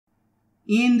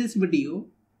In this video,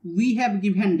 we have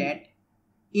given that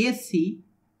AC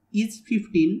is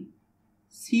 15,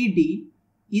 CD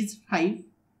is 5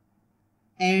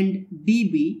 and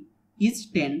DB is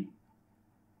 10.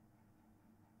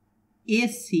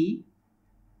 AC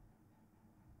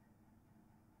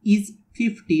is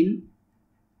 15,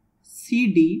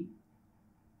 CD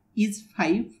is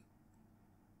 5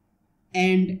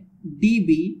 and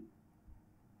DB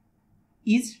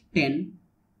is 10.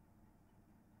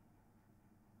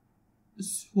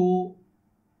 So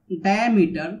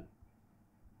diameter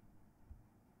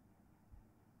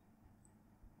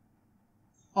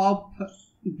of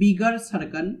bigger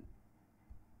circle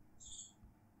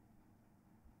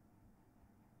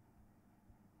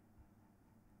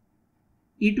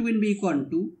it will be equal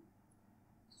to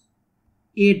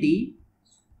AD,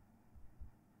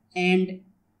 and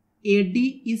AD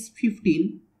is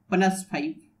 15 plus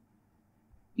 5.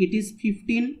 It is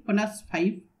 15 plus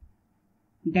 5,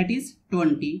 that is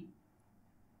 20.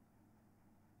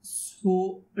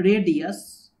 So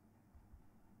radius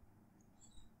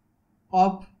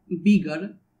of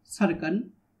bigger circle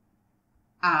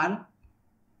R,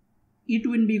 it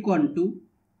will be equal to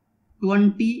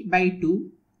 20 by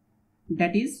 2,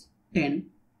 that is 10.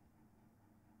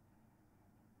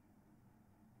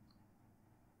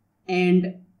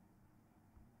 And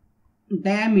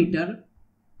diameter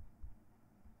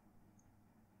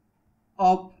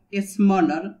of a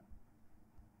smaller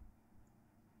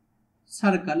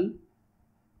circle,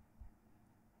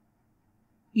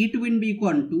 it will be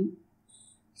equal to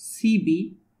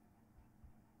CB,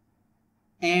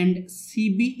 and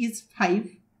CB is 5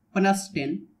 plus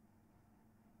 10.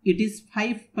 It is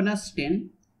 5 plus 10,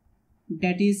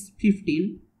 that is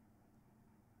 15.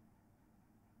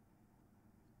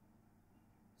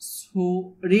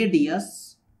 So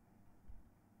radius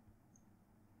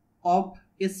of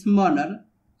a smaller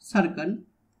circle,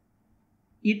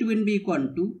 it will be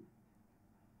equal to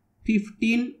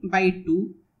 15 by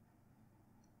 2,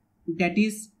 that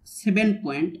is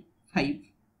 7.5.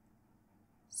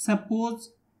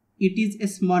 Suppose it is a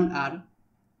small r.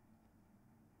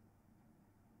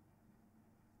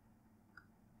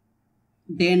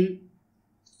 Then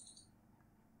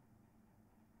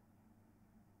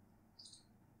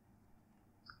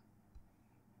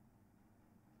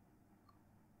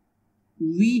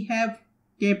we have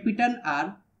capital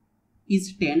R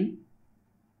is 10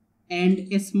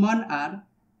 and a small r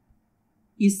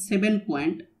is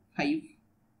 7.5.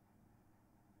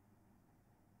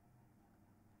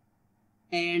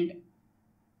 And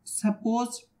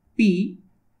suppose P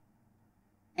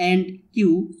and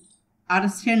Q are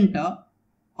center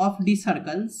of the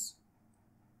circles.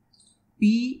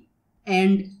 P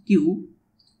and Q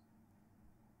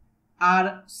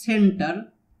are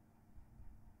center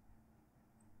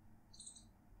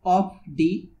of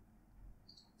the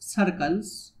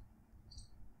circles.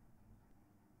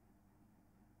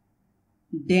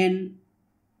 Then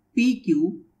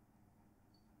PQ,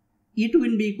 it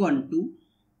will be equal to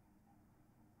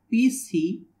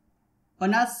PC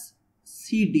plus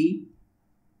CD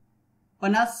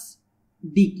plus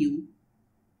DQ.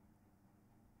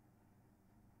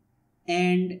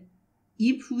 And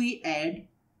if we add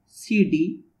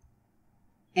CD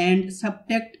and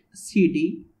subtract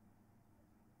CD,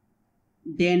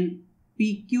 then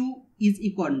PQ is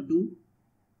equal to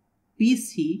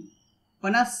PC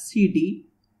plus CD,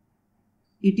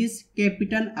 it is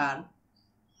capital R,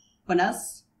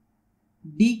 plus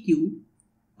DQ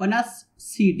plus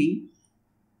CD,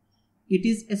 it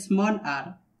is a small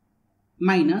r,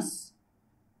 minus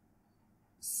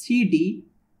CD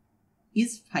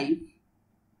is 5.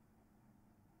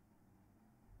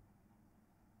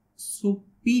 So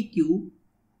PQ,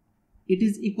 it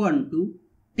is equal to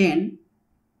 10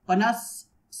 plus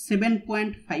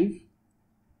 7.5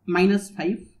 minus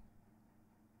 5,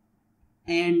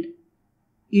 and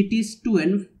it is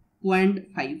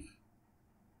 12.5.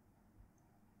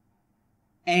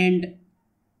 And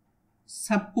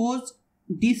suppose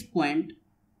this point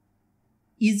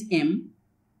is M,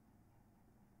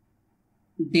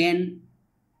 then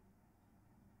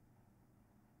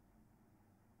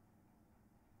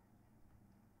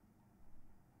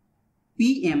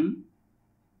PM,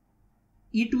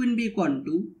 it will be equal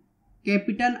to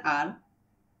capital R,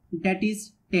 that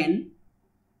is 10,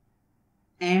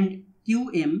 and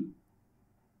QM,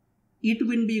 it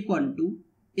will be equal to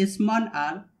a small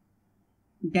r,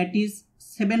 that is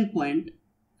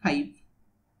 7.5.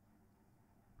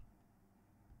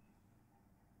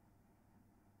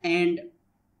 And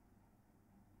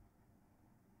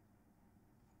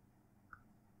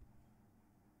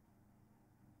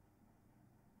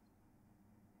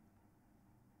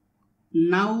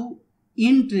Now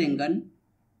in triangle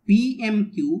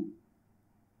PMQ,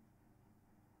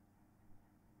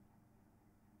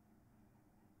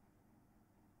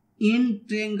 in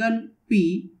triangle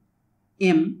PMQ,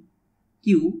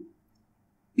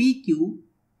 PQ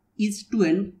is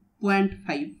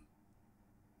 12.5,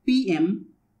 PM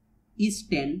is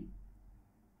 10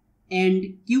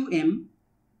 and QM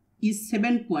is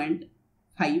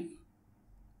 7.5,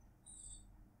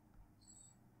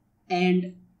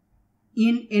 and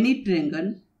in any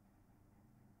triangle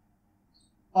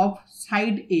of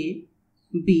side A,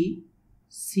 B,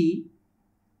 C,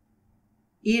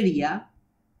 area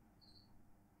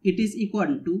it is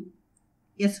equal to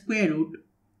a square root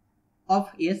of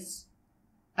S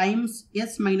times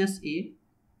S minus A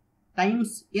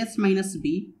times S minus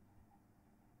B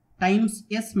times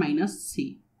S minus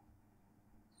C,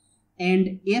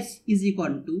 and S is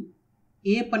equal to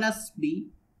A plus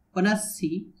B plus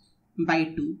C by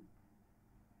 2.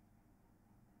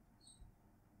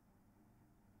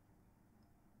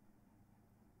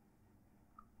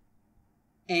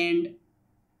 And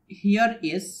here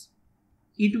S,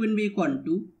 it will be equal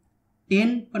to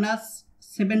 10 plus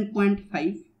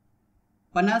 7.5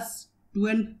 plus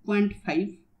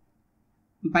 12.5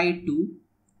 by 2,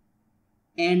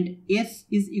 and S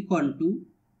is equal to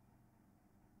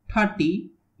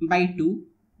 30 by 2,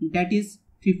 that is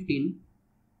 15.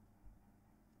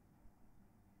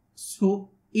 So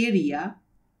area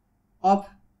of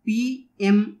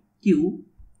PMQ,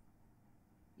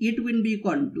 it will be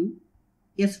equal to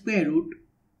a square root,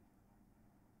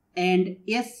 and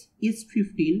S is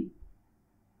 15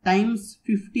 times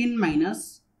 15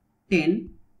 minus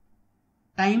 10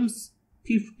 times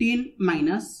 15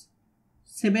 minus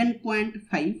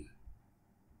 7.5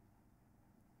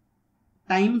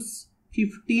 times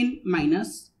 15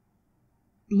 minus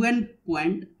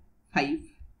 12.5,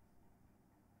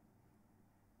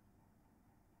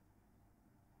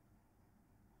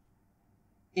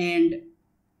 and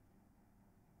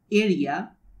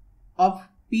area of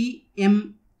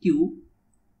PMQ,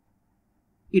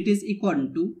 it is equal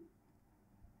to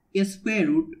a square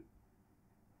root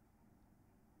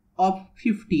of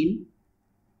 15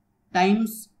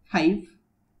 times 5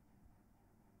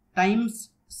 times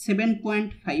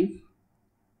 7.5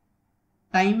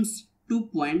 times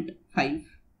 2.5,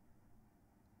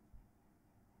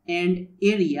 and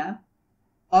area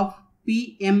of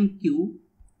PMQ,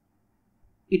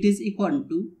 it is equal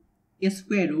to a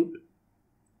square root,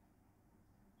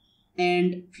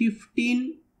 and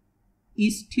 15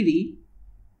 is 3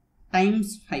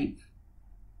 times 5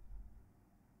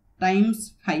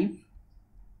 times 5,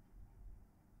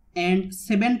 and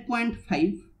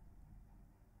 7.5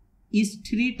 is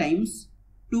 3 times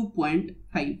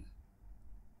 2.5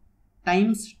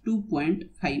 times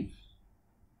 2.5.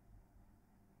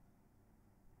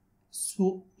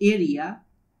 So area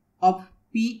of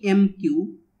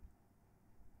PMQ,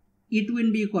 it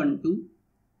will be equal to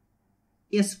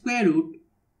a square root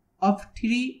of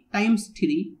 3 times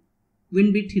 3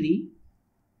 will be 3,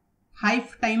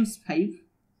 5 times 5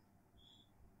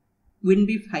 will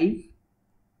be 5,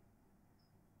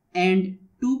 and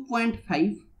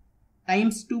 2.5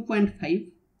 times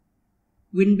 2.5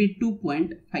 will be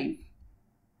 2.5.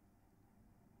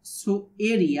 So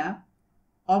area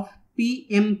of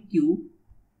PMQ,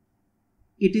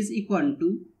 it is equal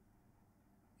to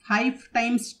 5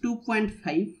 times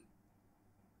 2.5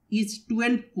 is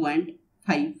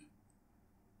 12.5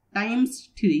 times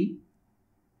 3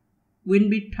 will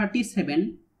be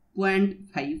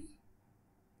 37.5,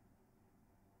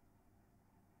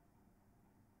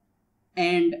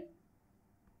 and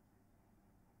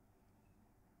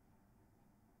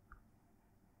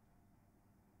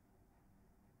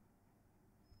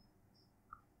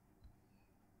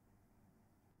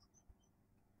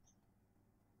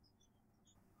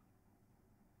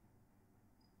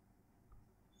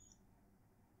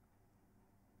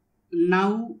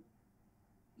now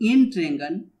in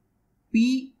triangle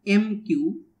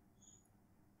PMQ,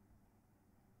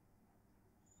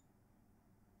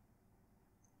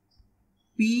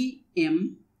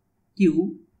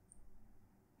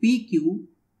 PQ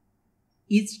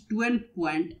is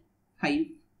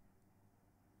 12.5,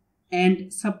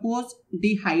 and suppose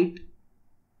the height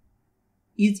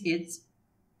is h,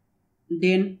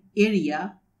 then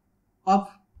area of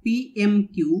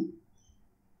PMQ,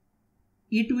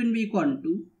 it will be equal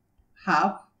to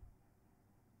half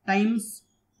times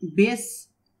base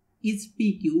is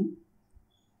PQ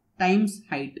times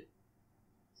height,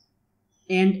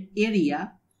 and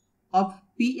area of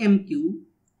PMQ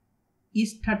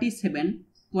is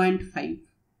 37.5.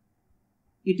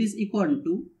 It is equal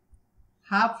to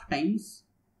half times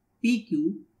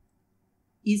PQ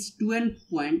is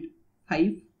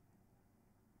 12.5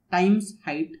 times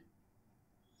height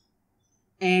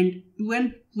and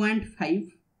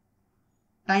 12.5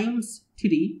 times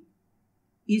 3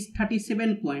 is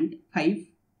 37.5.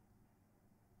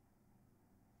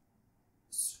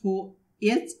 So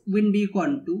H will be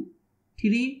equal to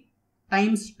 3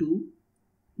 times 2,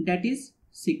 that is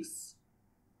 6.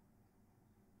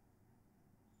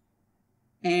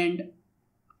 And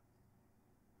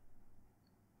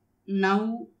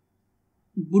now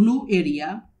blue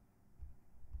area,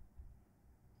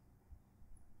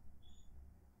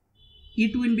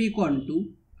 it will be equal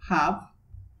to half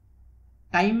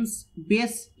times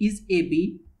base is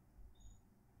AB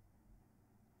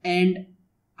and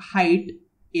height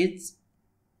H,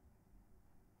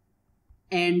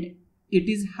 and it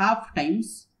is half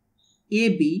times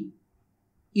AB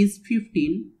is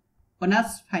 15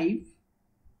 plus 5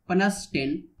 plus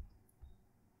 10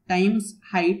 times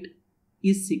height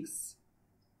is 6,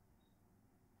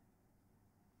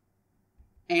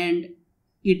 and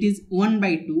it is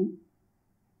 1/2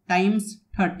 times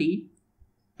 30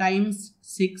 times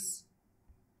 6,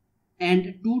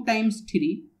 and 2 times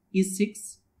 3 is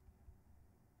 6,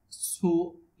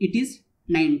 so it is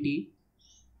 90.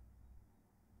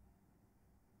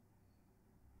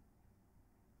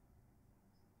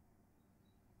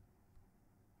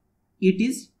 It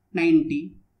is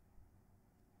 90.